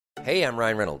Hey, I'm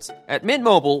Ryan Reynolds. At Mint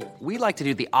Mobile, we like to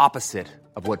do the opposite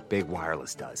of what Big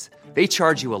Wireless does. They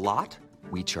charge you a lot,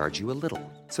 we charge you a little.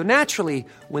 So naturally,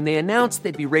 when they announced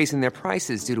they'd be raising their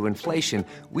prices due to inflation,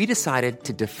 we decided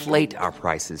to deflate our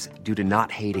prices due to not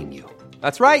hating you.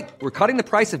 That's right. We're cutting the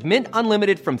price of Mint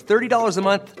Unlimited from $30 a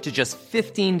month to just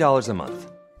 $15 a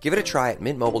month. Give it a try at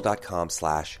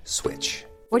mintmobile.com/switch.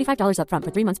 $45 up front for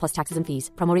 3 months plus taxes and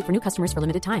fees. Promo rate for new customers for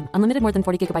limited time. Unlimited more than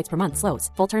 40 gigabytes per month. Slows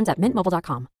full terms at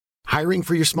mintmobile.com. Hiring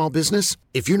for your small business?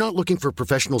 If you're not looking for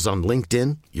professionals on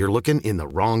LinkedIn, you're looking in the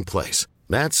wrong place.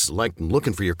 That's like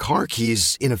looking for your car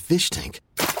keys in a fish tank.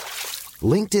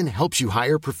 LinkedIn helps you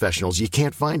hire professionals you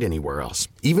can't find anywhere else,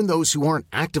 even those who aren't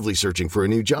actively searching for a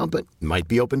new job but might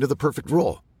be open to the perfect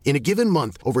role. In a given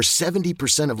month, over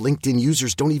 70% of LinkedIn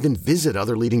users don't even visit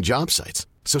other leading job sites.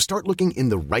 So start looking in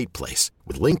the right place.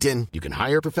 With LinkedIn, you can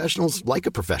hire professionals like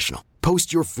a professional.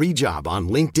 Post your free job on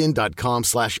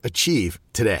linkedin.com/achieve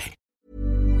today.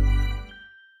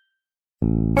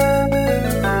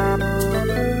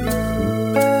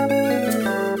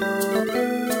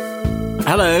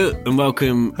 Hello and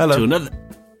welcome to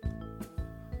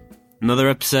another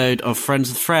episode of Friends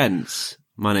with Friends.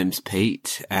 My name's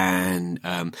Pete, and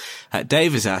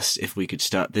Dave has asked if we could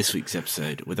start this week's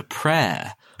episode with a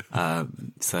prayer.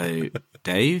 So,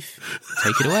 Dave,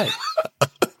 take it away.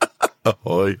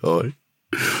 Ahoy, hoy.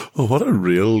 Oh, what a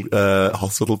real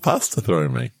hospital pass to throw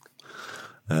me.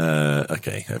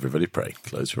 Okay, everybody pray.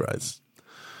 Close your eyes.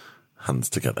 Hands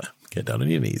together. Get down on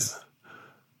your knees.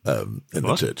 In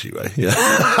the churchy way. Yeah.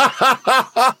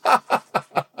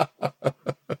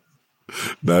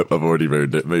 No, I've already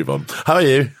ruined it. Move on. How are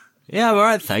you? Yeah, I'm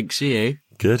alright, thanks. Are you?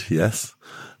 Good, yes.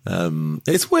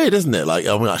 It's weird, isn't it? Like,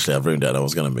 actually, I've ruined it and I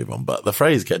was going to move on, but the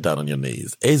phrase get down on your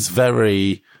knees is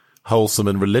very wholesome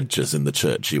and religious in the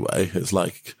churchy way. It's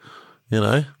like,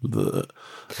 and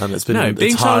it's been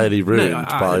entirely ruined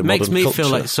by it makes modern me feel culture.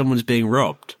 like someone's being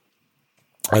robbed.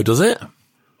 Oh, does it?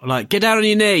 Like, get down on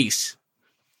your knees.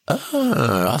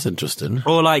 Oh, that's interesting.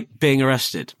 Or like being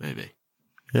arrested, maybe.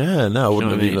 Yeah, no, I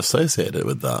wouldn't have I even mean? associated it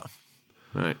with that.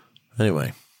 Right.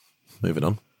 Anyway, moving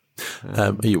on.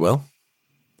 Are you well?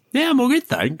 Yeah, I'm all good,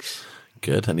 thanks.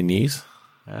 Good. Any news?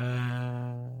 Do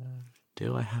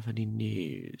I have any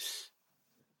news?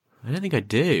 I don't think I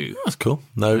do. That's cool.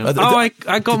 No. I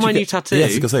got my new tattoo.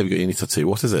 Yes, I was going to say, you got your new tattoo.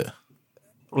 What is it?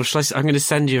 Well, I'm going to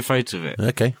send you a photo of it.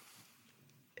 Okay.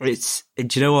 Do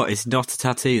you know what? It's not a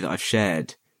tattoo that I've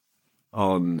shared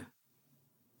on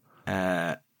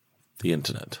the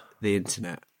internet. The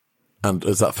internet. And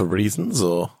is that for reasons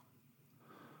or?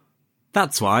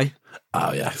 That's why.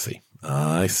 Oh, yeah, I see.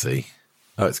 Oh,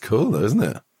 it's cool though, isn't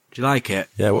it? Do you like it?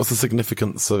 Yeah, what's the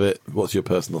significance of it? What's your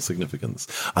personal significance?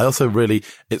 I also I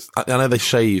know they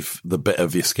shave the bit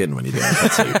of your skin when you do a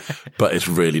tattoo, but it's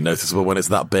really noticeable when it's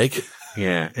that big.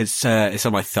 Yeah, it's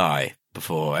on my thigh,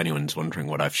 before anyone's wondering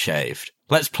what I've shaved.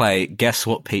 Let's play Guess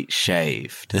What Pete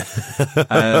Shaved.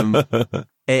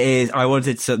 It is, I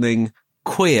wanted something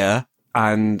queer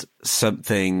and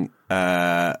something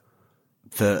that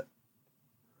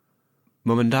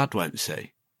Mum and Dad won't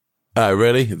see. Oh,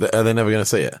 really? Are they never going to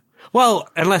see it? Well,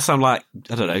 unless I'm like,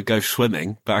 I don't know, go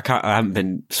swimming. But I haven't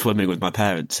been swimming with my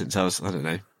parents since I was,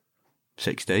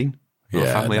 16.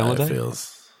 Family holiday.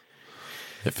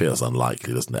 It feels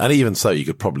unlikely, doesn't it? And even so, you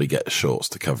could probably get shorts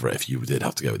to cover it if you did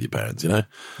have to go with your parents, Yeah.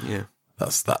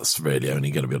 That's really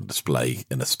only going to be on display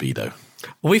in a Speedo.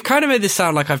 Well, we've kind of made this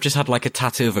sound like I've just had like a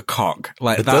tattoo of a cock.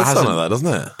 Like it does sound like that,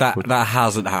 doesn't it? That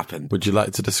hasn't happened. Would you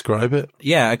like to describe it?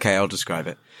 Yeah, okay, I'll describe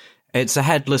it. It's a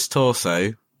headless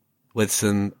torso with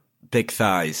some big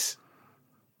thighs.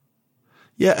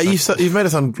 Yeah, you've made it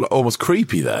sound almost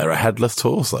creepy there. A headless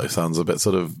torso sounds a bit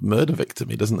sort of murder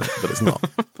victim-y, doesn't it? But it's not.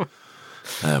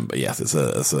 But yes,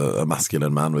 it's a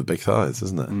masculine man with big thighs,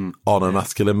 isn't it? On a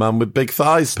masculine man with big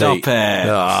thighs, Stop Pete. it.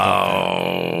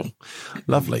 Oh,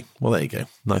 lovely. Well, there you go.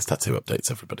 Nice tattoo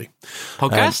updates, everybody.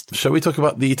 Podcast? Shall we talk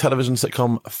about the television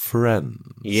sitcom Friends?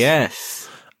 Yes.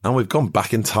 And we've gone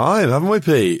back in time, haven't we,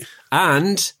 Pete?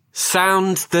 And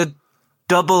sound the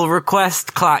double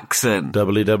request klaxon.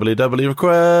 WWW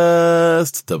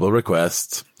request. Double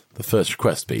request. The first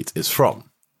request, Pete, is from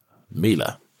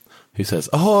Mila, who says,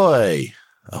 ahoy!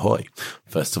 Ahoy.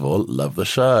 First of all, love the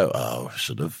show. Oh, I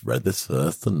should have read this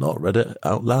first and not read it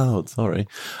out loud. Sorry.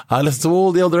 I listened to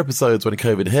all the older episodes when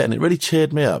COVID hit and it really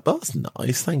cheered me up. Oh, that's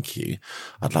nice. Thank you.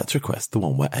 I'd like to request the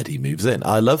one where Eddie moves in.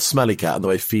 I love Smelly Cat and the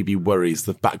way Phoebe worries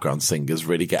the background singers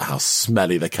really get how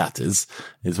smelly the cat is.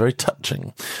 It's very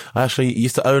touching. I actually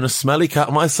used to own a smelly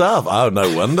cat myself. Oh,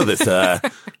 no wonder this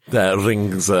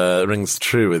That rings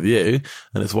true with you,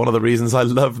 and it's one of the reasons I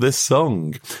love this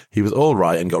song. He was all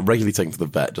right and got regularly taken to the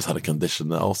vet, just had a condition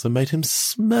that also made him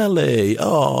smelly.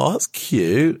 Oh, that's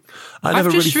cute. I never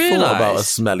really thought about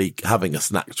having an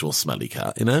actual smelly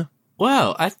cat, you know?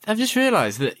 Well, I've just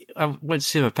realised that I went to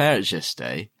see my parents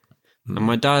yesterday, and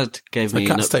my dad gave me a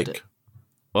cat stink.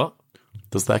 What?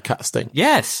 Does their cat stink?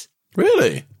 Yes.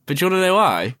 Really? But do you want to know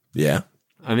why? Yeah.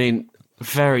 I mean,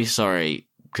 very sorry,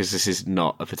 because this is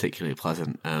not a particularly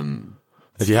pleasant...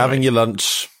 if you're having your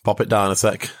lunch, pop it down a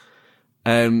sec.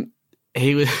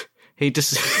 He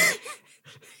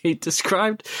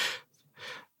described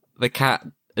the cat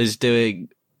as doing...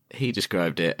 He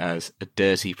described it as a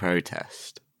dirty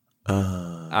protest.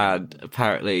 And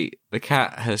apparently the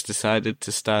cat has decided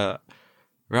to start,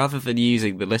 rather than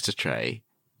using the litter tray,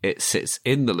 it sits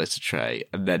in the litter tray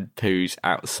and then poos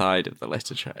outside of the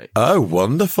litter tray. Oh,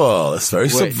 wonderful. It's very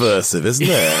subversive, isn't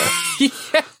it?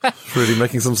 Yeah. Really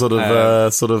making some sort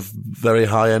of very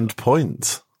high-end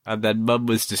point. And then Mum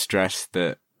was distressed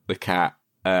that the cat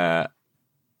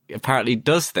apparently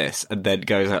does this and then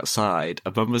goes outside.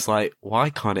 And Mum was like, why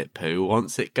can't it poo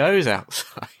once it goes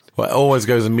outside? Well, it always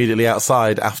goes immediately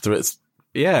outside after it's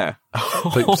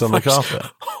poops on the carpet.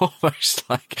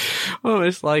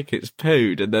 Almost like it's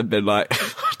pooed and then been like,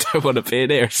 I don't want to be in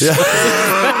here. Yeah.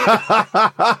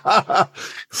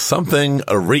 Something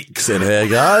reeks in here,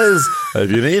 guys.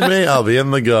 If you need me, I'll be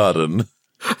in the garden.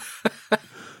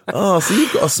 Oh, so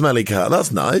you've got a smelly cat.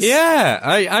 That's nice.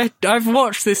 Yeah, I've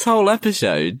watched this whole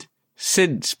episode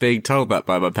since being told that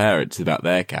by my parents about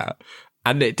their cat.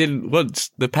 And it didn't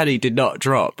once, the penny did not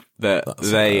drop that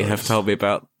they have told me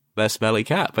about their smelly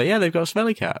cat. But yeah, they've got a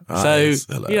smelly cat.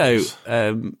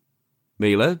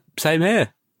 Mila, same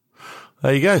here.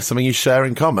 There you go. Something you share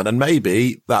in common. And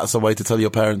maybe that's a way to tell your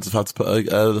parents of how to put a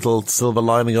little silver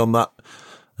lining on that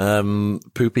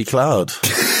poopy cloud.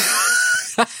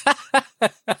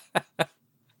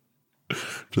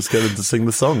 Just get them to sing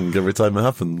the song every time it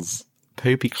happens.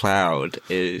 Poopy cloud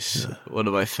is one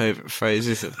of my favourite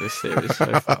phrases of this series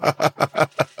so far.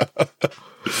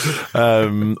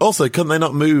 Also, couldn't they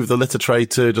not move the litter tray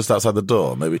to just outside the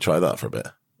door? Maybe try that for a bit.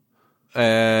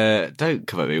 Don't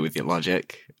come at me with your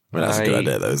logic. I mean, that's a good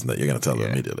idea, though, isn't it? You're going to tell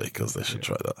them immediately because they should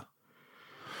try that.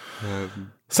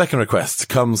 Second request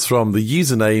comes from the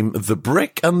username The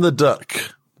Brick and the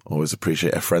Duck. Always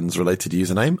appreciate a Friends-related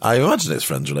username. I imagine it's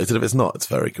Friends-related. If it's not, it's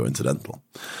very coincidental.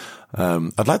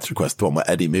 I'd like to request the one where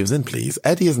Eddie moves in, please.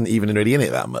 Eddie isn't even really in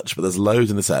it that much, but there's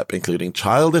loads in this ep, including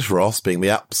Childish Ross being the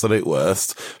absolute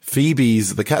worst,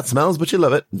 Phoebe's The Cat Smells But You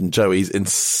Love It, and Joey's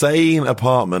insane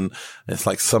apartment. It's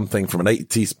like something from an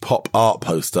 80s pop art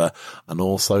poster, and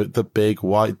also the big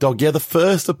white dog. Yeah, the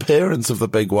first appearance of the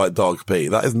big white dog,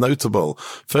 Pete. That is notable.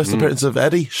 First appearance of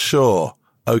Eddie? Sure.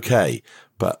 Okay.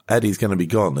 But Eddie's going to be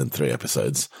gone in 3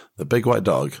 episodes. The big white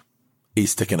dog,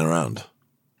 he's sticking around.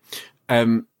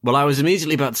 Well, I was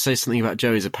immediately about to say something about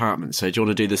Joey's apartment, so do you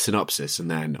want to do the synopsis and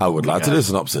then... I would like to do a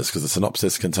synopsis, because the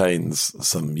synopsis contains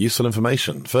some useful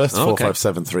information. First,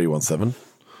 457317.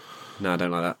 No, I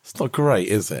don't like that. It's not great,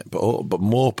 is it? But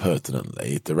more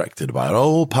pertinently, directed by our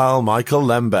old pal Michael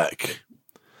Lembeck.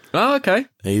 Oh, okay.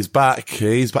 He's back.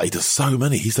 He does so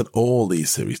many. He's done all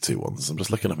these Series 2 ones. I'm just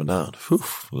looking up and down.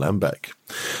 Lembeck.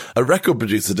 A record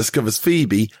producer discovers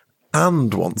Phoebe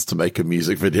and wants to make a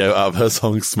music video out of her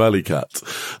song Smelly Cat.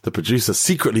 The producer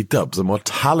secretly dubs a more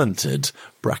talented,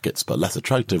 brackets but less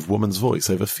attractive, woman's voice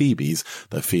over Phoebe's,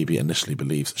 though Phoebe initially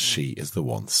believes she is the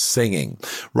one singing.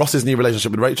 Ross's new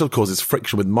relationship with Rachel causes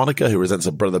friction with Monica, who resents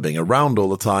her brother being around all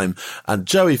the time, and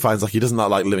Joey finds like he doesn't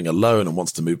like living alone and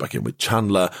wants to move back in with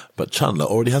Chandler, but Chandler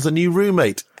already has a new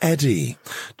roommate, Eddie.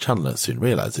 Chandler soon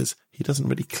realizes he doesn't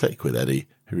really click with Eddie,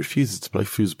 who refuses to play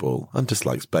foosball and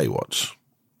dislikes Baywatch.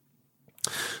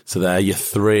 So there are your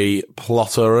 3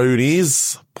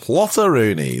 plotteroonies.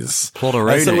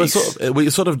 So we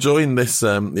sort of joined this,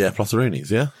 plotteroonies,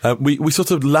 yeah? We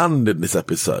sort of landed this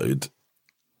episode,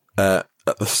 at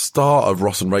the start of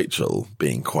Ross and Rachel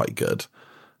being quite good,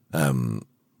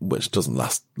 which doesn't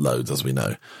last loads, as we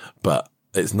know, but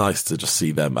it's nice to just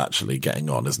see them actually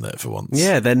getting on, isn't it, for once?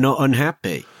 Yeah, they're not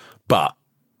unhappy. But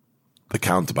the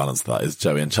counterbalance to that is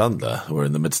Joey and Chandler. We're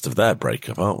in the midst of their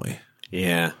breakup, aren't we?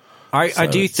 Yeah. I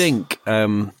do think,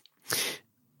 as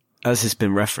has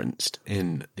been referenced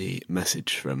in the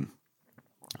message from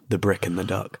The Brick and the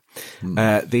Duck,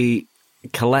 the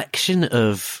collection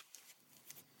of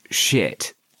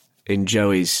shit in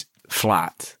Joey's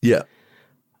flat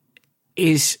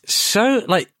is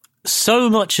so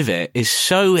much of it is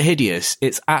so hideous.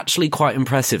 It's actually quite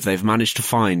impressive. They've managed to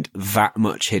find that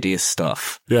much hideous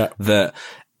stuff. Yeah. That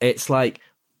it's like,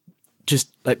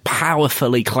 just like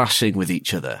powerfully clashing with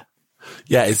each other.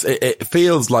 Yeah, it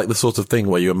feels like the sort of thing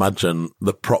where you imagine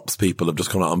the props people have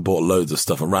just come out and bought loads of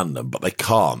stuff at random, but they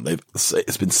can't.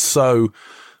 It's been so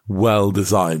well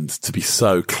designed to be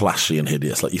so clashy and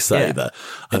hideous, like you say there.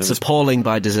 And it's appalling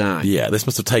by design. Yeah, this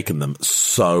must have taken them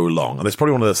so long. And it's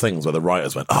probably one of those things where the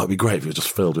writers went, oh, it'd be great if it was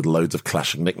just filled with loads of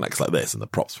clashing knickknacks like this. And the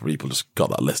props people just got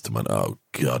that list and went, oh,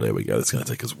 God, here we go. This is going to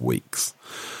take us weeks.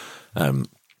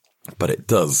 But it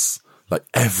does, like,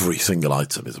 every single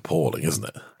item is appalling, isn't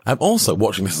it? I'm also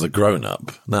watching this as a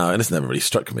grown-up now, and this never really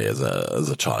struck me as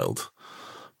a child.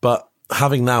 But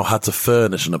having now had to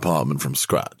furnish an apartment from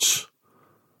scratch,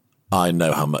 I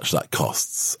know how much that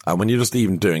costs. And when you're just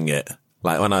even doing it,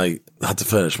 like when I had to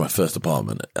furnish my first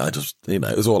apartment, I just, it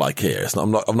was all IKEA. It's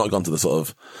not, I've not gone to the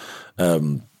sort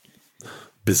of,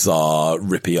 bizarre,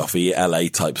 rippy-offy LA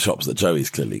type shops that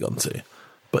Joey's clearly gone to.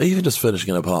 But even just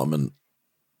furnishing an apartment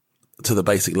to the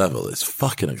basic level is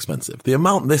fucking expensive. The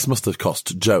amount this must have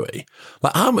cost Joey,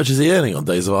 like how much is he earning on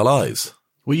Days of Our Lives?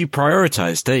 Well, you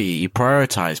prioritise, don't you? You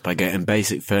prioritise by getting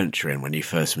basic furniture in when you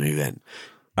first move in.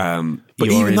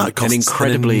 But even that costs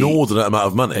an inordinate amount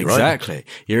of money, right? Exactly.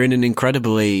 You're in an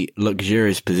incredibly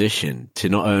luxurious position to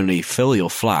not only fill your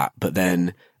flat, but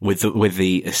then with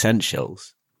the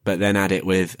essentials, but then add it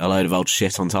with a load of old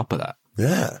shit on top of that.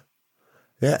 Yeah.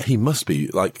 Yeah, he must be,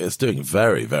 it's doing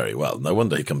very, very well. No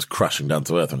wonder he comes crashing down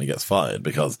to earth when he gets fired,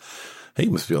 because he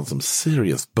must be on some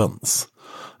serious bunts.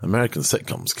 American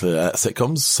soap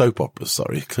operas,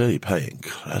 clearly pay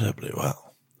incredibly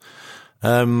well.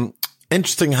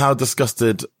 Interesting how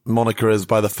disgusted Monica is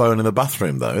by the phone in the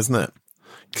bathroom, though, isn't it?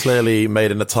 Clearly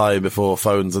made in a time before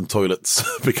phones and toilets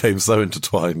became so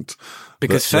intertwined.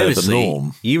 Because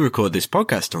famously, you record this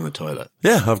podcast on the toilet.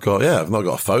 Yeah, I've not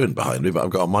got a phone behind me, but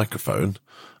I've got a microphone,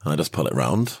 and I just pull it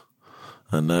round,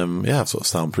 and I've sort of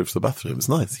soundproofed the bathroom. It's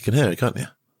nice. You can hear it, can't you?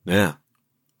 Yeah.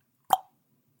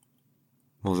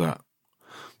 What was that?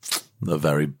 A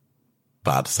very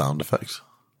bad sound effect.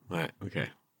 Right, okay.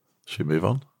 Should we move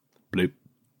on? Bloop.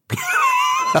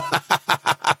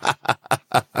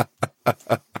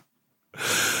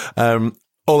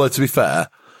 Although, to be fair,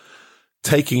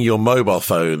 taking your mobile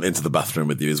phone into the bathroom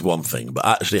with you is one thing, but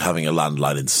actually having a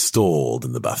landline installed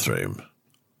in the bathroom,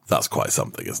 that's quite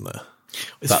something, isn't it?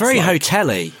 It's very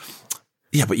hotel-y.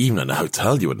 Yeah, but even in a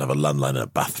hotel, you wouldn't have a landline in a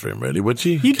bathroom, really, would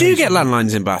you? You do get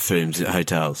landlines in bathrooms at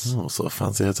hotels. Oh, what sort of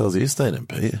fancy hotels are you staying in,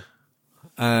 Pete?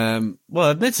 Well,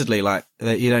 admittedly,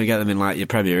 you don't get them in, your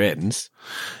Premier Inns.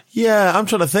 Yeah, I'm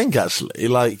trying to think, actually,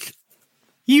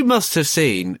 You must have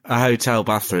seen a hotel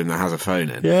bathroom that has a phone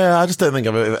in. Yeah, I just don't think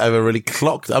I've ever really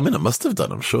clocked. I mean, I must have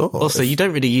done, I'm sure. Also, you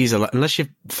don't really use unless you've,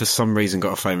 for some reason,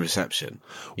 got a phone reception.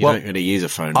 You don't really use a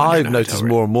phone. I've noticed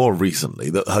more and more recently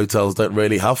that hotels don't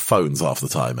really have phones half the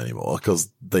time anymore because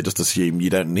they just assume you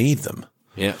don't need them.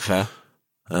 Yeah, fair.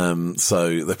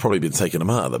 So they've probably been taking them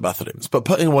out of the bathrooms. But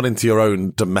putting one into your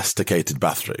own domesticated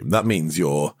bathroom, that means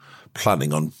you're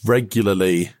planning on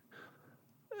regularly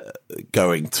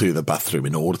going to the bathroom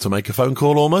in order to make a phone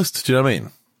call almost. Do you know what I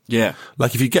mean? Yeah.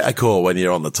 Like if you get a call when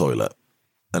you're on the toilet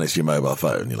and it's your mobile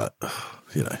phone, you're like,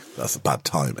 that's bad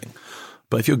timing.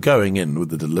 But if you're going in with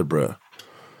the deliberate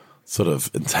sort of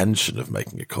intention of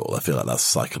making a call, I feel like that's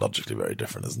psychologically very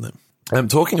different, isn't it?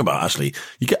 Talking about, actually,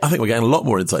 I think we're getting a lot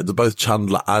more insight into both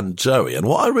Chandler and Joey. And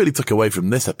what I really took away from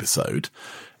this episode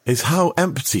is how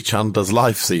empty Chandler's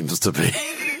life seems to be.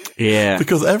 Yeah.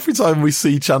 Because every time we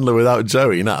see Chandler without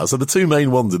Joey now, so the two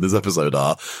main ones in this episode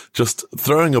are just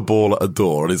throwing a ball at a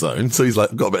door on his own. So he's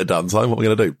like, got a bit of downtime. What am I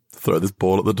going to do? Throw this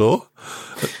ball at the door?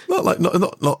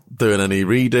 Not doing any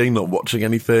reading, not watching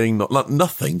anything,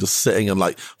 nothing, just sitting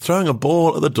and throwing a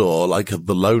ball at the door like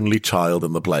the lonely child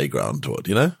in the playground would,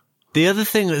 you know? The other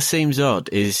thing that seems odd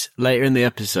is later in the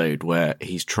episode where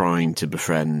he's trying to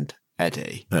befriend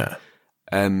Eddie. Yeah.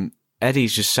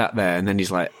 Eddie's just sat there and then he's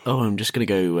like, oh, I'm just going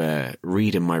to go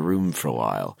read in my room for a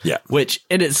while. Yeah. Which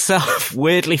in itself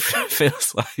weirdly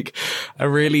feels like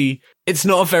it's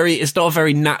not a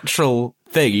very natural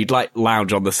thing. You'd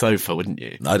lounge on the sofa, wouldn't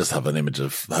you? I just have an image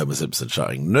of Homer Simpson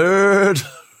shouting, nerd,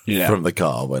 from the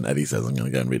car when Eddie says, I'm going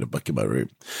to go and read a book in my room.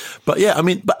 But yeah,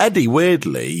 but Eddie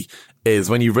weirdly is,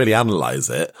 when you really analyze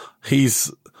it,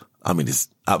 he's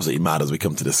absolutely mad, as we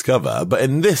come to discover. But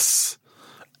in this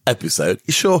episode,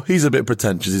 sure, he's a bit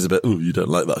pretentious. He's a bit, you don't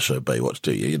like that show Baywatch,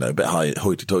 do you? A bit high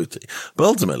hoity-toity. But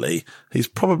ultimately, he's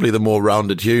probably the more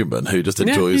rounded human who just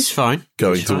enjoys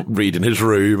going to read in his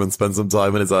room and spend some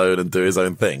time on his own and do his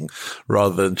own thing,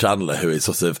 rather than Chandler, who is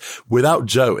sort of without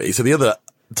Joey. So the other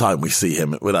time we see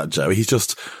him without Joey, he's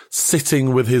just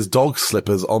sitting with his dog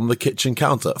slippers on the kitchen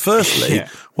counter. Firstly,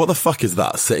 What the fuck is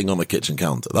that, sitting on the kitchen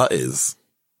counter? That is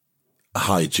a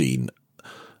hygiene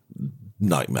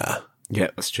nightmare. Yeah,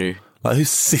 that's true. Like, who's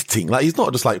sitting? Like, he's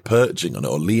not just like perching on it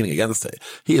or leaning against it.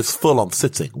 He is full on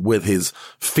sitting with his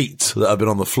feet that have been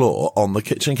on the floor on the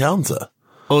kitchen counter.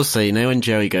 Also, you know, when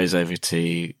Joey goes over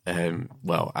to,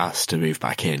 asks to move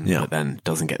back in, but then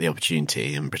doesn't get the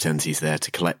opportunity and pretends he's there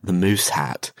to collect the moose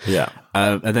hat. Yeah.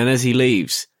 And then as he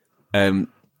leaves,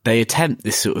 they attempt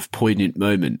this sort of poignant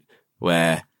moment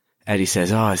where Eddie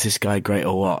says, "Oh, is this guy great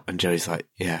or what?" And Joey's like,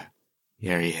 yeah, he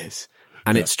is.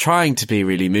 And it's trying to be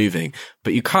really moving,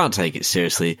 but you can't take it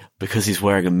seriously because he's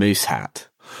wearing a moose hat.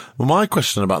 Well, my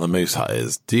question about the moose hat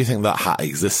is, do you think that hat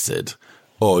existed,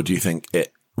 or do you think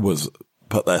it was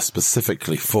put there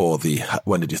specifically for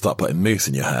when did you start putting moose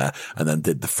in your hair, and then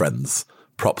did the Friends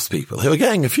props people, who are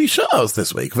getting a few shout-outs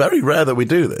this week? Very rare that we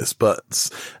do this, but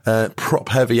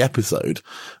prop-heavy episode.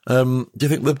 Do you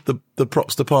think the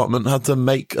props department had to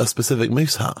make a specific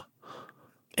moose hat?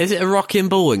 Is it a Rocky and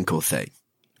Bullwinkle thing?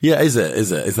 Yeah, is it?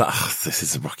 Is that, this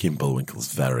is Rocky and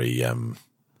Bullwinkle's very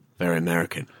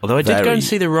American. Although I did go and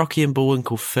see the Rocky and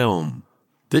Bullwinkle film.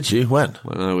 Did you? When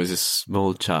I was a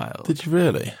small child. Did you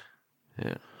really?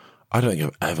 Yeah. I don't think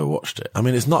I've ever watched it. I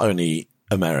mean, it's not only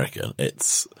American,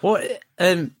 it's... What?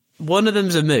 One of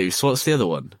them's a moose. What's the other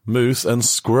one? Moose and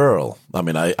squirrel. I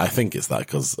mean, I think it's that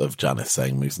because of Janice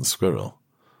saying moose and squirrel.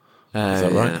 Is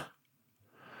that right?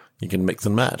 You can mix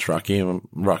and match Rocky,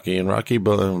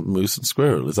 but moose and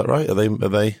squirrel. Is that right? Are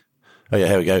they? Oh yeah,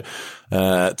 here we go.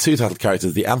 Two title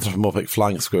characters: the anthropomorphic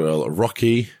flying squirrel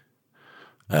Rocky,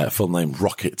 full name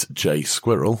Rocket J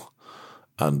Squirrel,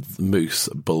 and Moose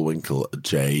Bullwinkle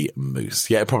J Moose.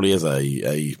 Yeah, it probably is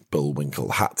a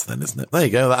Bullwinkle hat then, isn't it? There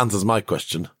you go. That answers my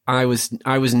question. I was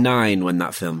 9 when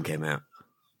that film came out.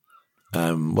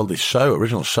 Well, the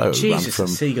original show ran from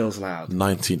Seagulls Loud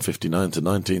 1959 to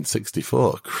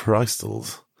 1964.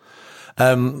 Christals. Is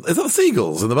that the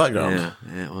seagulls in the background? Yeah,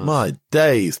 it was. My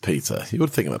days, Peter. You would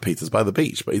think about Peter's by the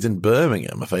beach, but he's in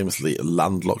Birmingham, a famously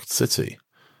landlocked city.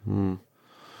 Okay,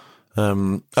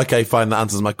 fine. That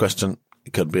answers my question.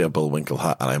 It could be a Bullwinkle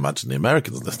hat, and I imagine the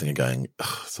Americans listening are going,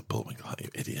 "It's a Bullwinkle hat, you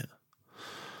idiot."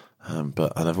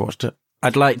 But I never watched it.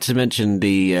 I'd like to mention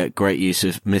the great use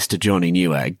of Mr. Johnny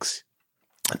Neweggs.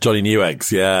 Johnny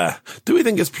Neweggs, yeah. Do we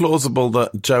think it's plausible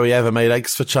that Joey ever made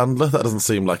eggs for Chandler? That doesn't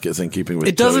seem like it's in keeping with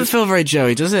It doesn't feel very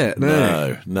Joey, does it?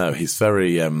 No, he's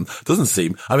very, doesn't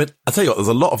seem, I mean, I tell you what, there's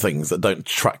a lot of things that don't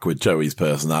track with Joey's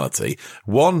personality.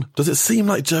 One, does it seem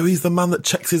like Joey's the man that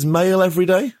checks his mail every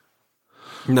day?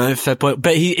 No, fair point.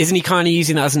 But isn't he kind of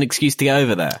using that as an excuse to get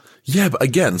over there? Yeah, but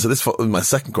again, so this is my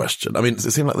second question. I mean, does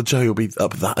it seem like the Joey will be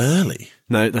up that early?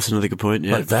 No, that's another good point,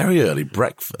 yeah. Like very early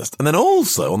breakfast. And then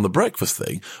also on the breakfast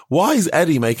thing, why is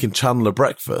Eddie making Chandler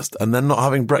breakfast and then not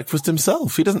having breakfast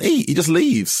himself? He doesn't eat, he just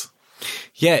leaves.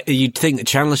 Yeah, you'd think that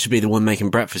Chandler should be the one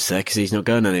making breakfast there because he's not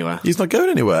going anywhere. He's not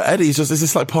going anywhere. Eddie's just, is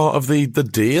this like part of the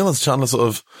deal? Has Chandler sort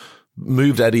of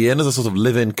moved Eddie in as a sort of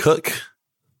live-in cook?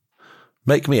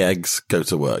 Make me eggs, go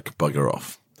to work, bugger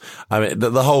off. I mean,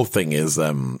 the whole thing is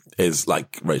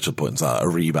like Rachel points out, a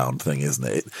rebound thing, isn't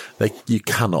it? You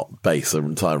cannot base an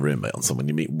entire roommate on someone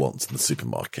you meet once in the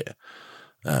supermarket.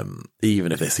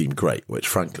 Even if they seem great, which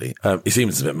frankly, he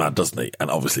seems a bit mad, doesn't he? And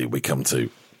obviously we come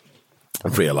to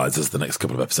realise as the next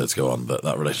couple of episodes go on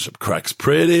that relationship cracks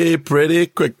pretty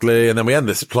quickly. And then we end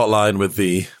this plot line with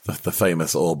the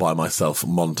famous all by myself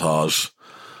montage.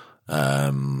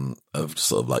 Of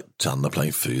sort of like Chandler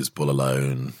playing foosball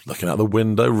alone, looking out the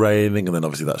window, raining, and then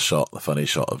obviously that shot, the funny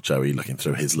shot of Joey looking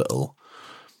through his little,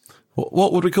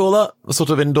 what would we call that? A sort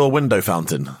of indoor window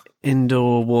fountain.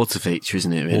 Indoor water feature,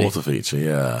 isn't it, really? Water feature,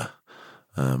 yeah.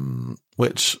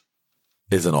 Which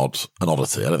is an oddity.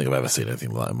 I don't think I've ever seen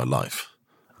anything like that in my life,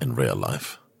 in real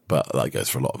life. But that goes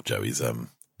for a lot of Joey's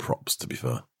props, to be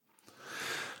fair.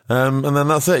 And then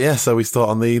that's it, yeah. So we start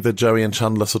on the Joey and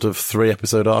Chandler sort of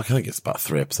 3-episode arc. I think it's about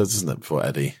 3 episodes, isn't it, before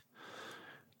Eddie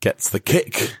gets the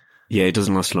kick. Yeah, it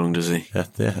doesn't last long, does he?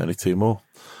 Yeah, only 2 more.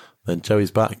 Then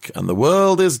Joey's back, and the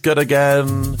world is good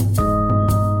again.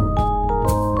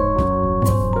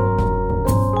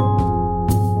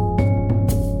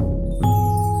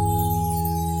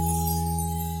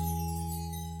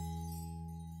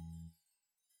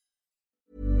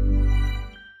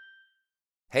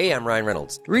 Hey, I'm Ryan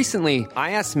Reynolds. Recently,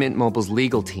 I asked Mint Mobile's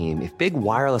legal team if big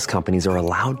wireless companies are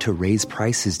allowed to raise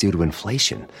prices due to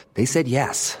inflation. They said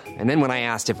yes. And then when I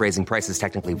asked if raising prices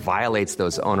technically violates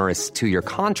those onerous 2-year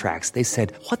contracts, they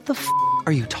said, "What the f***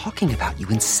 are you talking about, you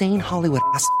insane Hollywood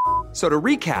ass f- So to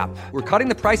recap, we're cutting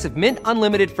the price of Mint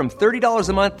Unlimited from $30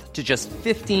 a month to just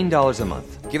 $15 a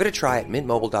month. Give it a try at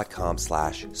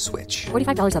mintmobile.com/switch.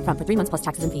 $45 up front for 3 months plus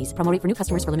taxes and fees. Promo rate for new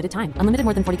customers for limited time. Unlimited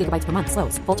more than 40 gigabytes per month.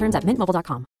 Slows full terms at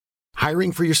mintmobile.com.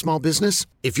 Hiring for your small business?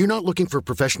 If you're not looking for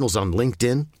professionals on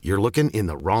LinkedIn, you're looking in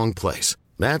the wrong place.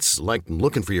 That's like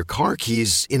looking for your car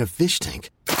keys in a fish tank.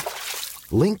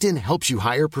 LinkedIn helps you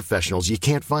hire professionals you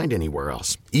can't find anywhere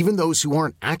else, even those who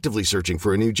aren't actively searching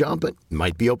for a new job but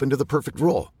might be open to the perfect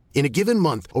role. In a given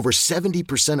month, over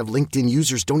 70% of LinkedIn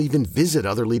users don't even visit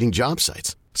other leading job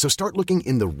sites. So start looking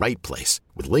in the right place.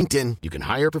 With LinkedIn, you can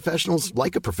hire professionals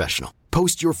like a professional.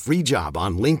 Post your free job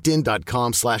on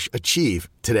linkedin.com/achieve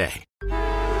today.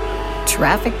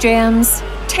 Traffic jams,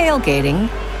 tailgating,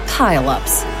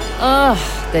 pile-ups. Ugh,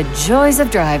 the joys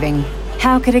of driving.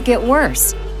 How could it get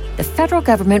worse? The federal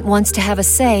government wants to have a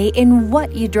say in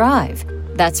what you drive.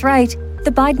 That's right.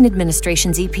 The Biden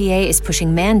administration's EPA is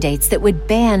pushing mandates that would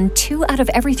ban 2 out of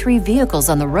every 3 vehicles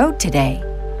on the road today.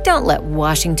 Don't let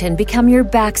Washington become your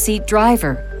backseat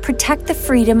driver. Protect the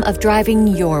freedom of driving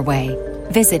your way.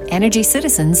 Visit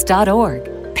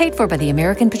EnergyCitizens.org. Paid for by the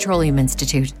American Petroleum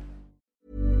Institute.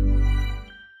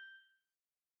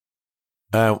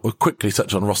 We'll quickly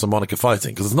touch on Ross and Monica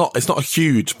fighting, because it's not a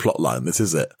huge plot line, this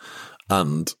is it.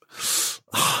 And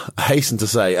I hasten to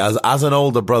say, as an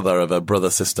older brother of a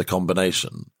brother-sister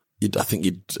combination,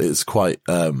 it's quite,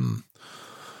 what's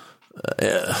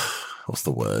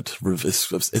the word?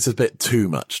 It's a bit too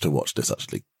much to watch this,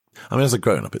 actually. I mean, as a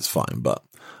grown-up, it's fine, but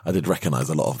I did recognise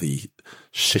a lot of the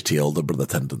shitty older brother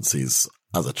tendencies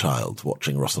as a child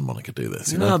watching Ross and Monica do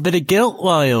this. You know? A bit of guilt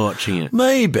while you're watching it.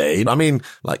 Maybe. I mean,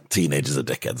 like, teenagers are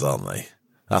dickheads, aren't they?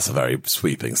 That's a very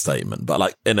sweeping statement. But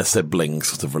like in a sibling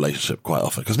sort of relationship quite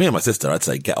often, because me and my sister, I'd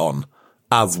say, get on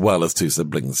as well as 2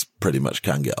 siblings pretty much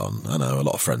can get on. I know a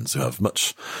lot of friends who have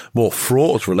much more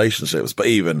fraught relationships, but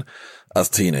even as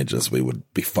teenagers, we would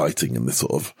be fighting in this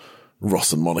sort of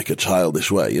Ross and Monica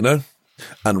childish way, you know?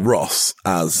 And Ross,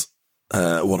 as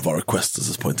one of our requesters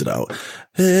has pointed out,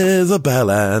 is a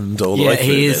bell end all the way through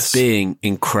he is this. being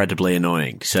incredibly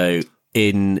annoying. So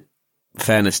in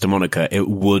fairness to Monica, it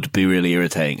would be really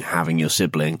irritating having your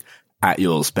sibling at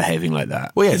yours behaving like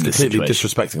that. Well, yeah, it's completely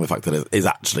disrespecting the fact that it is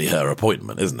actually her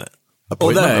appointment, isn't it?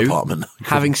 Apartment.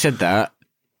 Having said that,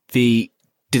 the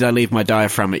 "did I leave my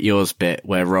diaphragm at yours" bit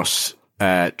where Ross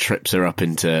trips her up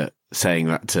into saying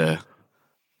that to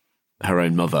her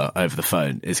own mother over the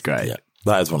phone is great. Yeah.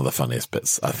 That is one of the funniest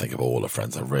bits, I think, of all of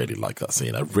Friends. I really like that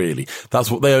scene. That's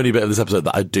the only bit of this episode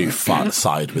that I do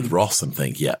side with Ross and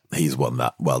think, yeah, he's won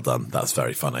that. Well done. That's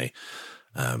very funny.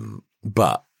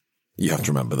 But you have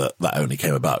to remember that only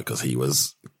came about because he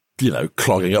was,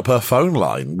 clogging up her phone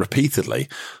line repeatedly,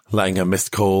 letting her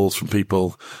missed calls from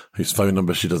people whose phone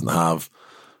number she doesn't have,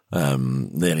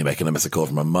 nearly making her miss a call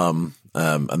from her mum,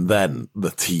 and then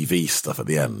the TV stuff at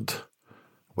the end.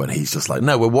 When he's just like,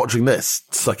 no, we're watching this,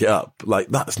 suck it up. Like,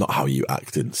 that's not how you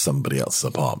act in somebody else's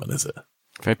apartment, is it?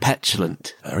 Very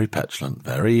petulant. Very petulant.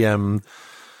 Very,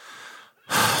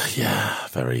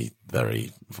 very,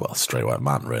 very, straight white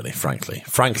man, really, frankly.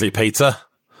 Frankly, Peter,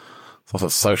 sort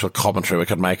of social commentary we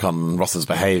could make on Ross's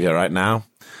behaviour right now.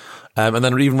 And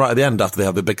then even right at the end, after they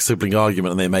have the big sibling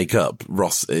argument and they make up,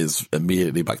 Ross is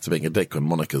immediately back to being a dick when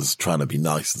Monica's trying to be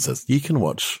nice and says, you can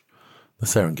watch the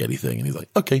Serengeti thing. And he's like,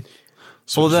 okay.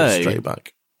 Although, straight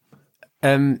back.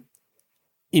 When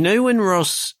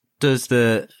Ross does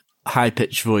the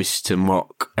high-pitched voice to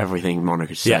mock everything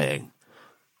Monica's saying,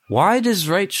 why does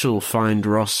Rachel find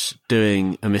Ross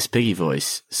doing a Miss Piggy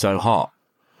voice so hot?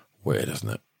 Weird, isn't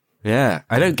it? Yeah,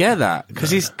 I don't get that,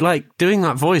 because he's like doing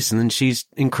that voice and then she's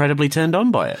incredibly turned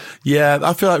on by it. Yeah,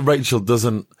 I feel like Rachel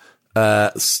doesn't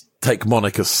take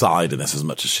Monica's side in this as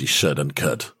much as she should and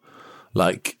could.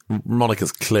 Like,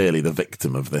 Monica's clearly the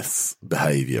victim of this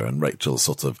behaviour and Rachel's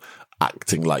sort of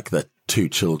acting like they're 2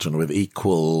 children with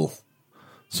equal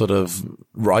sort of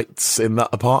rights in that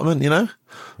apartment, Yeah.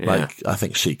 Like, I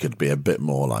think she could be a bit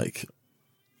more like,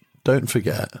 don't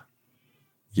forget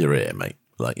you're here, mate.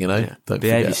 Like, don't behave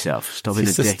forget. yourself. Stop being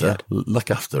a sister, dickhead. Look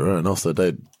after her and also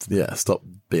stop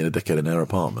being a dickhead in her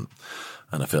apartment.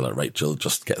 And I feel like Rachel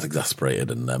just gets exasperated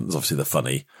and there's obviously the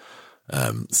funny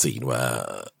scene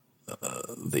where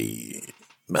the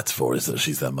metaphor is that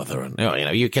she's their mother and,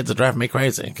 you kids are driving me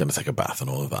crazy. I'm going to take a bath and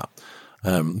all of that.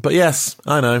 But yes,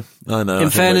 I know. In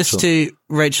fairness to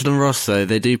Rachel and Ross, though,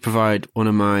 they do provide one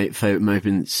of my favourite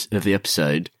moments of the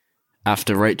episode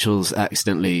after Rachel's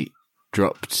accidentally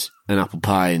dropped an apple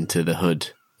pie into the hood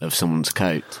of someone's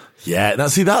coat. Yeah, now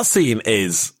see, that scene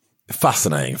is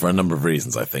fascinating for a number of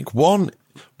reasons, I think. One,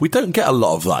 We don't get a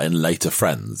lot of that in later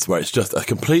Friends, where it's just a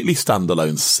completely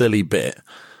standalone, silly bit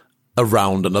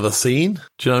around another scene.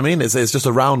 Do you know what I mean? It's just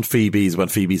around Phoebe's when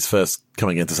Phoebe's first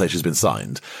coming in to say she's been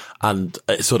signed, and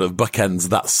it sort of bookends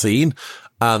that scene.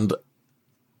 And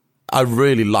I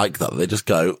really like that. They just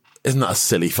go, isn't that a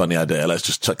silly, funny idea? Let's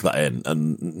just chuck that in.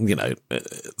 And, you know,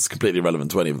 it's completely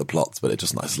irrelevant to any of the plots, but it's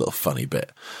just a nice little funny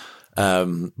bit.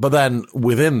 But then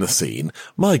within the scene,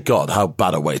 my God, how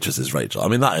bad a waitress is Rachel. I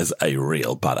mean, that is a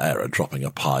real bad error, dropping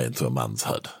a pie into a man's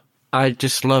hood. I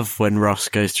just love when Ross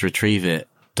goes to retrieve it,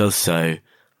 does so,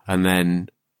 and then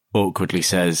awkwardly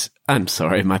says, I'm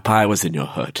sorry, my pie was in your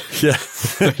hood. Yeah.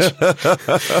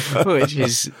 which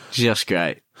is just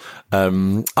great.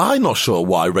 I'm not sure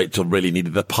why Rachel really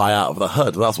needed the pie out of the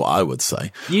hood. That's what I would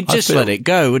say. You'd just let it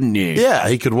go, wouldn't you? Yeah,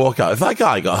 he could walk out. If that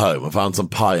guy got home and found some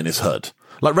pie in his hood,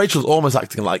 like Rachel's almost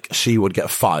acting like she would get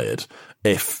fired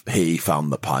if he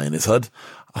found the pie in his hood.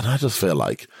 And I just feel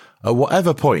like at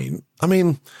whatever point, I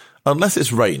mean, unless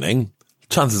it's raining,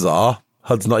 chances are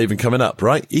hood's not even coming up,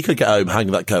 right? You could get home, hang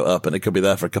that coat up, and it could be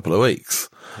there for a couple of weeks.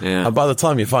 Yeah. And by the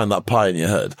time you find that pie in your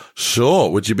hood,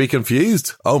 sure, would you be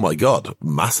confused? Oh my God,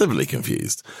 massively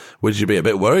confused. Would you be a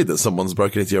bit worried that someone's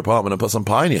broken into your apartment and put some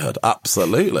pie in your hood?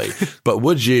 Absolutely. But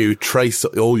would you trace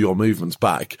all your movements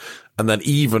back and then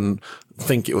even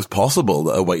think it was possible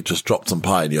that a waitress dropped some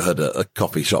pie in your hood at a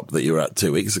coffee shop that you were at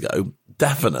 2 weeks ago?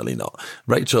 Definitely not.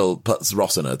 Rachel puts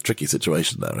Ross in a tricky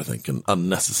situation there, I think, and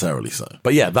unnecessarily so.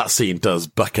 But yeah, that scene does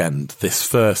bookend this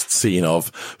first scene of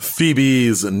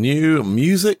Phoebe's new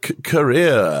music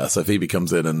career. So Phoebe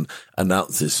comes in and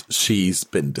announces she's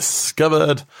been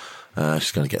discovered.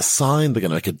 She's going to get signed. They're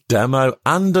going to make a demo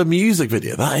and a music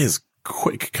video. That is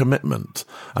quick commitment.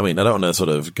 I mean, I don't want to sort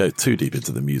of go too deep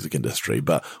into the music industry,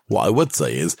 but what I would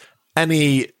say is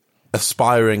any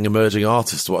aspiring emerging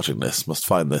artists watching this must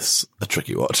find this a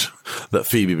tricky watch, that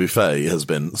Phoebe Buffay has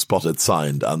been spotted,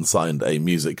 signed a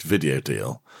music video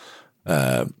deal.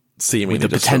 Seemingly with the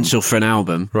potential for an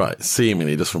album. Right,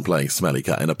 seemingly just from playing Smelly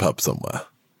Cat in a pub somewhere.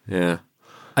 Yeah.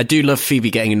 I do love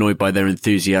Phoebe getting annoyed by their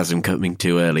enthusiasm coming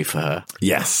too early for her.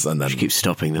 Yes, and then she keeps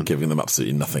stopping them. Giving them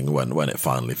absolutely nothing when it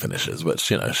finally finishes, which,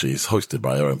 you know, she's hoisted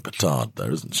by her own petard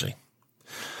there, isn't she?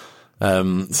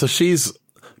 So she's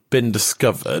been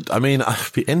discovered. I mean,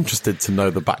 I'd be interested to know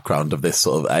the background of this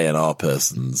sort of A&R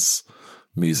person's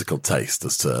musical taste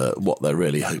as to what they're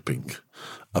really hoping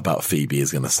about Phoebe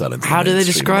is going to sell into. How do they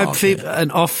describe market. Phoebe? An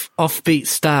offbeat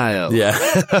style. Yeah.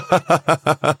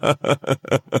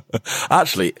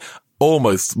 Actually,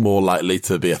 almost more likely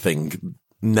to be a thing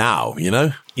now, you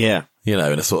know? Yeah. You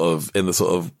know, in the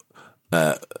sort of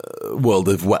world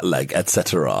of wet leg,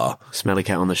 etc. Smelly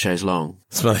Cat on the show's long.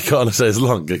 Smelly Cat on the show's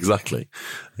long, exactly.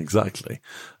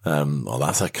 Well,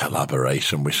 that's a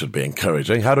collaboration we should be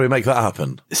encouraging. How do we make that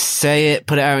happen? Say it,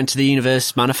 put it out into the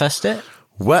universe, manifest it.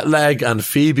 Wet Leg and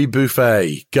Phoebe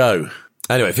Buffay, go.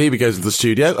 Anyway, Phoebe goes into the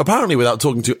studio, apparently without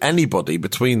talking to anybody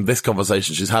between this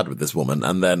conversation she's had with this woman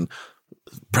and then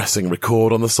pressing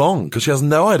record on the song, because she has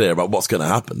no idea about what's going to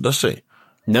happen, does she?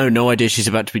 No idea she's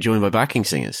about to be joined by backing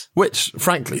singers. Which,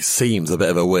 frankly, seems a bit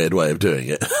of a weird way of doing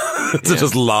it. To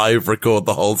just live record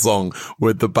the whole song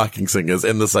with the backing singers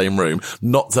in the same room,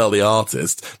 not tell the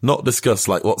artist, not discuss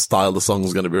like what style the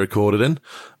song's going to be recorded in,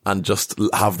 and just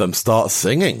have them start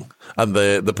singing. And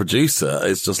the producer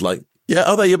is just like, yeah,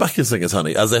 oh, they're your backing singers,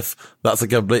 honey. As if that's a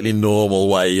completely normal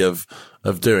way of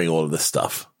doing all of this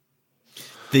stuff.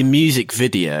 The music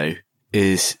video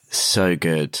is so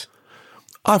good.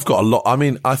 I've got a lot. I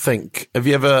mean, I think, have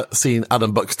you ever seen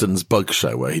Adam Buxton's Bug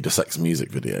Show where he dissects music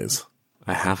videos?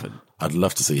 I haven't. I'd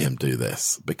love to see him do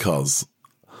this because,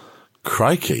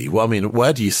 crikey, well, I mean,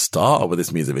 where do you start with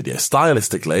this music video?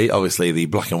 Stylistically, obviously the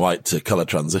black and white to colour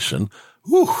transition,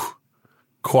 whew,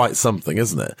 quite something,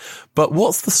 isn't it? But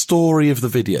what's the story of the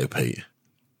video, Pete?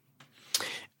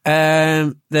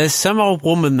 There's some old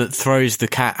woman that throws the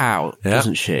cat out,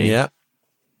 doesn't she? Yeah.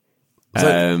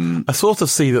 So I sort of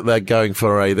see that they're going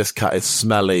for this cat is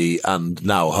smelly and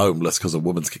now homeless because a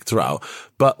woman's kicked her out.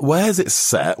 But where's it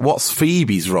set? What's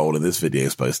Phoebe's role in this video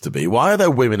supposed to be? Why are there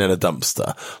women in a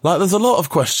dumpster? Like, there's a lot of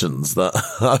questions that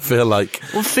I feel like.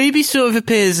 Well, Phoebe sort of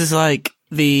appears as like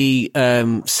the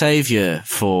saviour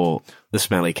for the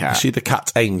smelly cat. Is she the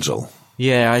cat angel?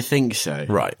 Yeah, I think so.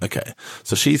 Right, okay.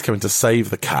 So she's coming to save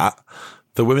the cat.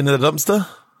 The women in the dumpster?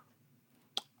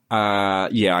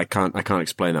 Yeah, I can't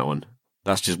explain that one.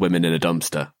 That's just women in a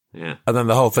dumpster. Yeah. And then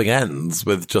the whole thing ends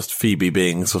with just Phoebe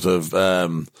being sort of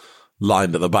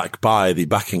lined at the back by the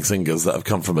backing singers that have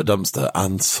come from a dumpster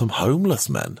and some homeless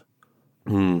men.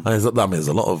 That means there's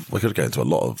a lot of, we could go into a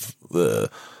lot of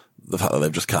the fact that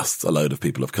they've just cast a load of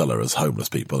people of colour as homeless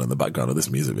people in the background of this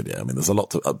music video. I mean, there's a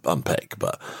lot to unpick,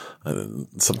 but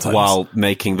sometimes while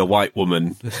making the white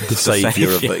woman the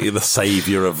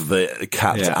saviour of the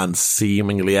cat and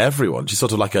seemingly everyone. She's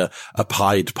sort of like a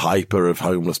Pied Piper of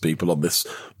homeless people on this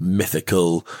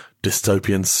mythical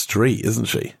dystopian street, isn't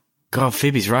she? God,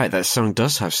 Phoebe's right. That song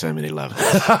does have so many levels.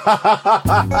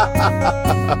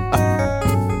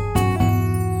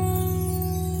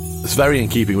 It's very in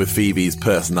keeping with Phoebe's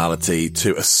personality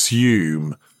to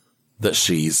assume that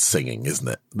she's singing, isn't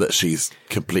it? That she's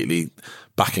completely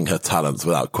backing her talents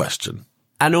without question.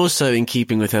 And also in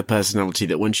keeping with her personality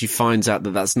that when she finds out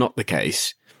that that's not the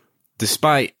case,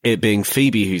 despite it being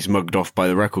Phoebe who's mugged off by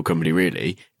the record company,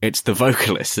 really, it's the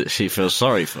vocalist that she feels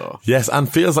sorry for. Yes,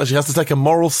 and feels like she has to take a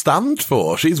moral stand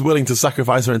for. She's willing to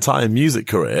sacrifice her entire music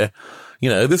career. You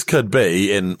know, this could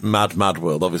be in Mad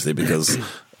World, obviously, because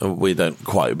we don't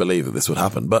quite believe that this would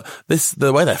happen. But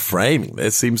the way they're framing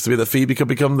this seems to be that Phoebe could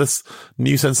become this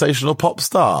new sensational pop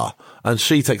star. And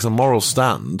she takes a moral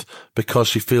stand because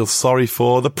she feels sorry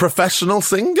for the professional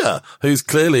singer who's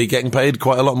clearly getting paid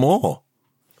quite a lot more.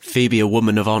 Phoebe, a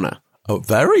woman of honour. A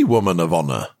very woman of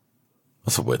honour.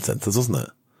 That's a weird sentence, isn't it?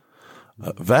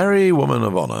 A very woman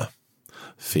of honour.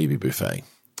 Phoebe Buffay.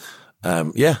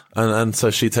 And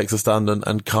so she takes a stand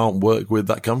and can't work with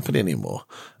that company anymore.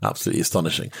 Absolutely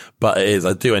astonishing. But it is,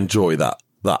 I do enjoy that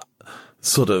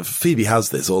sort of, Phoebe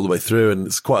has this all the way through, and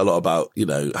it's quite a lot about, you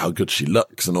know, how good she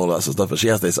looks and all that sort of stuff, but she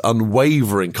has this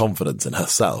unwavering confidence in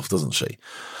herself, doesn't she?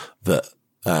 That,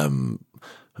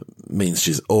 means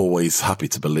she's always happy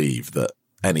to believe that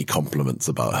any compliments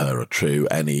about her are true.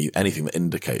 Anything that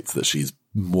indicates that she's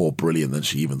more brilliant than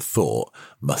she even thought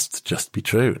must just be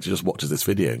true. She just watches this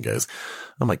video and goes,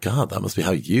 oh my God, that must be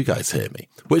how you guys hear me.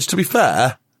 Which, to be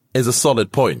fair, is a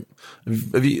solid point.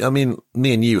 Me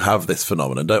and you have this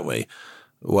phenomenon, don't we?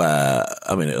 Where,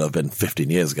 it'll have been 15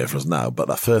 years ago for us now, but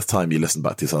that first time you listen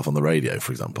back to yourself on the radio,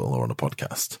 for example, or on a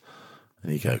podcast,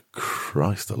 and you go,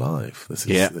 Christ alive, this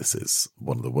is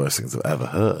one of the worst things I've ever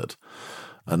heard.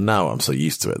 And now I'm so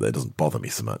used to it that it doesn't bother me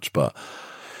so much. But,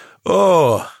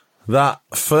 that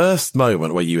first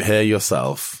moment where you hear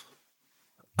yourself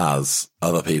as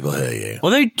other people hear you.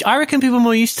 Although I reckon people are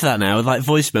more used to that now with like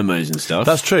voice memos and stuff.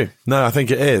 That's true. No, I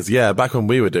think it is. Yeah, back when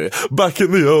we were doing it. Back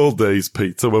in the old days,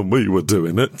 Peter, when we were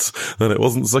doing it. And it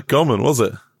wasn't so common, was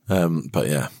it? But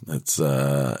yeah, it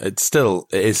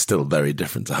is still very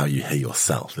different to how you hear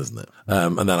yourself, isn't it?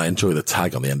 And then I enjoy the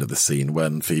tag on the end of the scene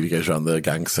when Phoebe goes around the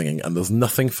gang singing, and there's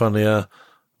nothing funnier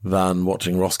than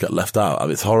watching Ross get left out.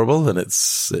 It's horrible, and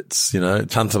it's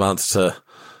tantamount to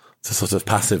sort of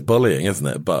passive bullying, isn't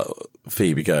it? But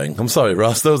Phoebe going, I'm sorry,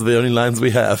 Ross, those are the only lines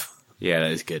we have. Yeah,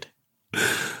 that is good.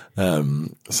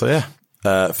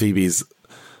 Phoebe's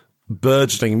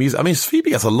burgeoning music. Phoebe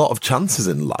gets a lot of chances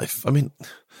in life.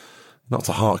 Not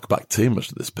to hark back too much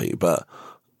to this, Pete, but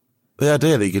the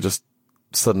idea that you could just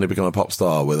suddenly become a pop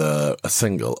star with a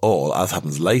single, or, as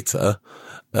happens later,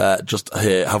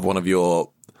 have one of your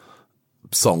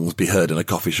songs be heard in a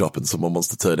coffee shop and someone wants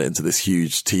to turn it into this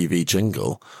huge TV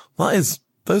jingle. Those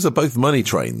are both money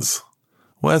trains.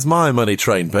 Where's my money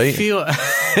train, Pete?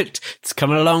 It's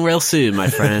coming along real soon, my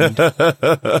friend.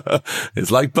 It's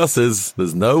like buses.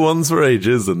 There's no ones for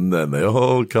ages, and then they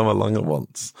all come along at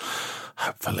once.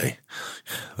 Hopefully.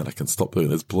 Then I can stop doing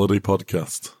this bloody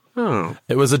podcast. Oh.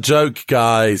 It was a joke,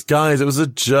 guys. Guys, it was a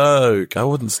joke. I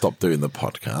wouldn't stop doing the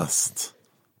podcast.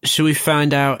 Should we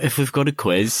find out if we've got a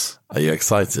quiz? Are you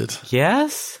excited?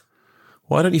 Yes.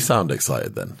 Why don't you sound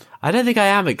excited then? I don't think I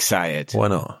am excited. Why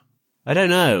not? I don't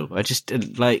know. I just,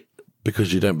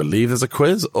 Because you don't believe there's a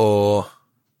quiz, or?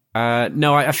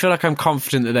 No, I feel like I'm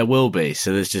confident that there will be,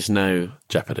 so there's just no...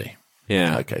 Jeopardy.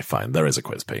 Yeah. Okay, fine. There is a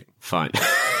quiz, Pete. Fine.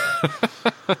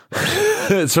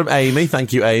 It's from Amy.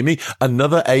 Thank you, Amy.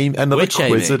 Another Which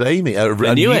quiz Amy? at Amy.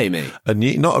 A new Amy. A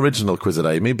new, not original quiz at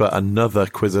Amy, but another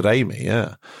quiz at Amy.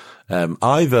 Yeah.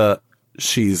 Either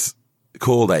she's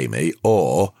called Amy,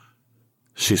 or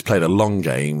she's played a long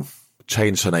game,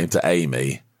 changed her name to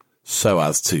Amy, so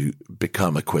as to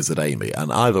become a quiz at Amy.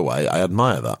 And either way, I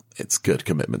admire that. It's good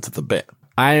commitment to the bit.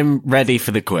 I am ready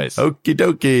for the quiz. Okie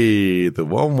dokie. The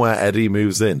one where Eddie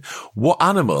moves in. What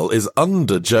animal is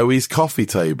under Joey's coffee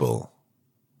table?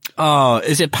 Oh,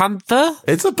 is it panther?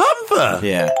 It's a panther.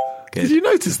 Yeah. Good. Did you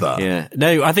notice that? Yeah.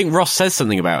 No, I think Ross says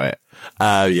something about it.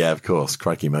 Oh, yeah, of course.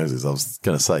 Crikey Moses. I was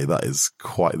going to say that is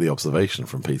quite the observation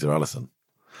from Peter Allison.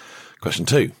 Question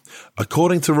 2.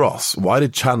 According to Ross, why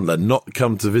did Chandler not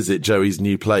come to visit Joey's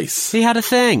new place? He had a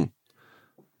thing.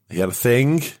 He had a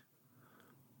thing?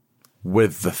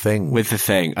 With the thing. With the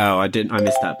thing. Oh, I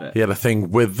missed that bit. He had a thing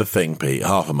with the thing, Pete.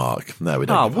 Half a mark. No, we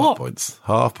don't give half points.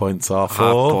 Half points are for...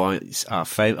 Half points are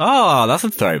Oh, that's a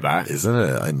throwback. Isn't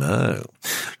it? I know.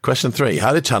 Question 3.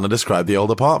 How did Chandler describe the old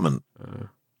apartment?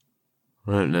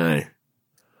 I don't know.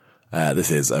 This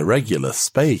is a regular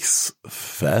space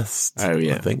fest. Oh,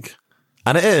 yeah. I think.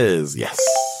 And it is,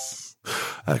 yes.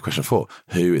 Question 4.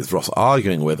 Who is Ross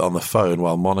arguing with on the phone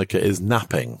while Monica is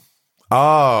napping?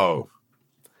 Oh...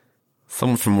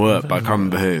 Someone from work, but I can't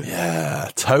remember who.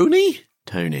 Yeah. Tony?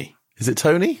 Tony. Is it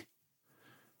Tony?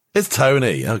 It's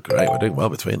Tony. Oh, great. We're doing well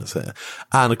between us here.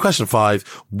 And question 5.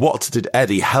 What did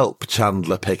Eddie help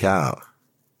Chandler pick out?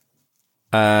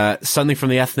 Something from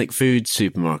the ethnic food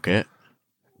supermarket.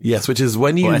 Yes, which is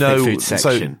when you know... Ethnic food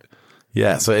section.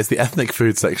 So it's the ethnic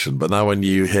food section. But now when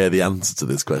you hear the answer to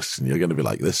this question, you're going to be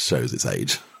like, this shows its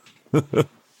age.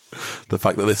 The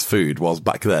fact that this food was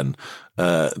back then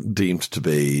deemed to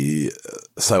be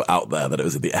so out there that it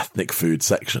was in the ethnic food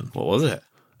section. What was it?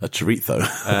 A chorizo.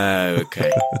 Oh,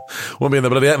 okay. Won't be in the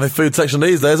bloody ethnic food section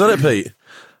these days, won't it, Pete?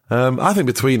 I think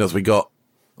between us we got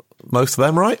most of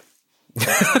them right.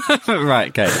 Right,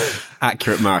 okay.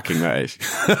 Accurate marking, that is.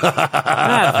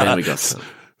 I think we got some.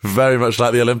 Very much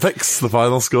like the Olympics, the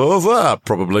final scores.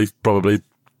 Probably a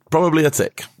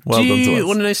tick. Well done to us. Do you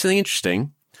want to know something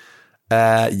interesting?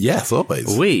 Yes,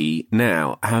 always. We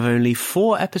now have only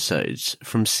 4 episodes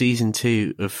from season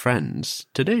 2 of Friends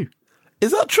to do.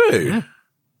 Is that true? Yeah. Do you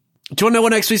want to know what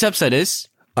next week's episode is?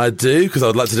 I do, because I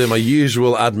would like to do my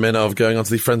usual admin of going onto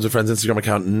the Friends with Friends Instagram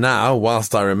account now,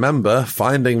 whilst I remember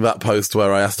finding that post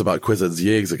where I asked about quizzes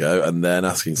years ago and then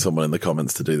asking someone in the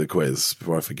comments to do the quiz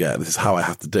before I forget. This is how I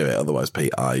have to do it, otherwise,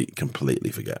 Pete, I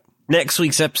completely forget. Next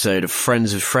week's episode of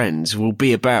Friends with Friends will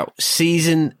be about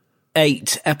season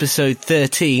 8, episode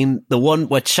 13, the one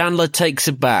where Chandler takes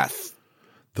a bath.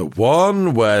 The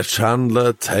one where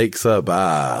Chandler takes a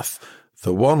bath.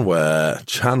 The one where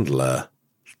Chandler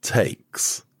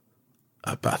takes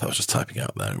a bath. I was just typing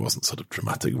out there. It wasn't sort of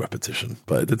dramatic repetition,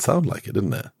 but it did sound like it,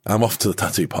 didn't it? I'm off to the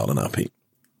tattoo parlour now, Pete.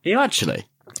 Are you actually?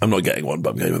 I'm not getting one, but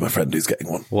I'm going with my friend who's getting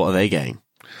one. What are they getting?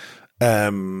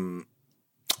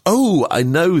 Oh, I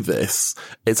know this.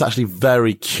 It's actually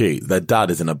very cute. Their dad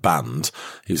is in a band.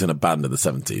 He was in a band in the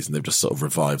 70s, and they've just sort of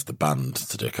revived the band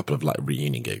to do a couple of like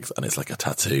reunion gigs, and it's like a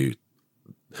tattoo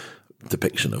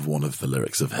depiction of one of the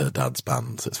lyrics of her dad's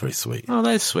band. So it's very sweet. Oh,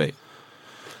 that's sweet.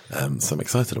 So I'm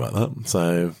excited about that.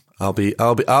 So I'll be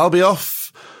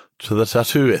off to the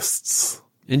tattooists.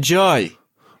 Enjoy.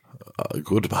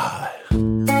 Goodbye.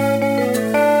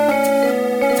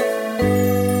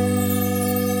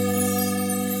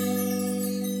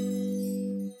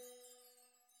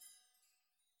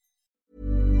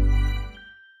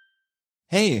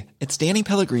 Hey, it's Danny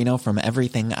Pellegrino from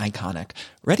Everything Iconic.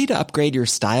 Ready to upgrade your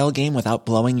style game without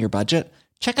blowing your budget?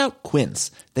 Check out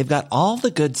Quince. They've got all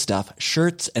the good stuff,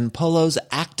 shirts and polos,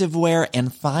 activewear,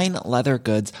 and fine leather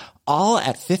goods, all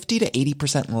at 50 to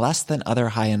 80% less than other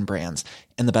high-end brands.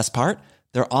 And the best part?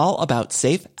 They're all about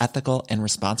safe, ethical, and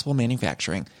responsible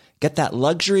manufacturing. Get that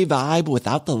luxury vibe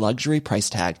without the luxury price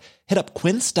tag. Hit up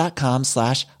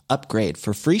quince.com/upgrade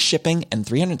for free shipping and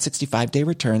 365-day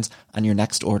returns on your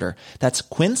next order. That's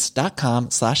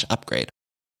quince.com/upgrade.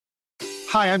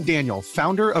 Hi, I'm Daniel,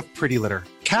 founder of Pretty Litter.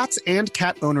 Cats and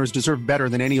cat owners deserve better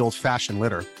than any old-fashioned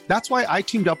litter. That's why I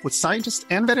teamed up with scientists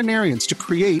and veterinarians to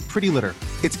create Pretty Litter.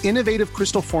 Its innovative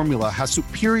crystal formula has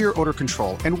superior odor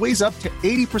control and weighs up to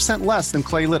 80% less than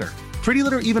clay litter. Pretty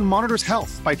Litter even monitors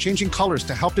health by changing colors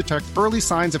to help detect early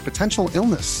signs of potential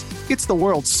illness. It's the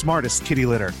world's smartest kitty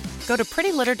litter. Go to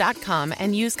prettylitter.com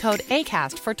and use code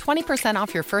ACAST for 20%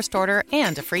 off your first order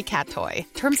and a free cat toy.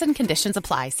 Terms and conditions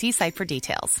apply. See site for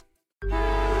details.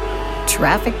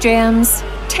 Traffic jams,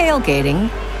 tailgating,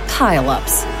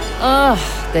 pile-ups. Ugh,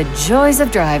 the joys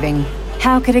of driving.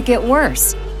 How could it get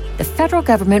worse? The federal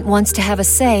government wants to have a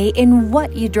say in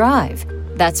what you drive.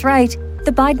 That's right.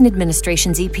 The Biden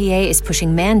administration's EPA is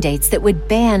pushing mandates that would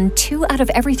ban 2 out of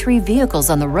every 3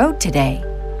 vehicles on the road today.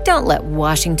 Don't let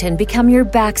Washington become your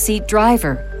backseat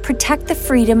driver. Protect the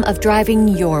freedom of driving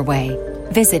your way.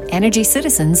 Visit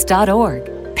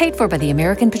EnergyCitizens.org. Paid for by the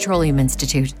American Petroleum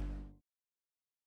Institute.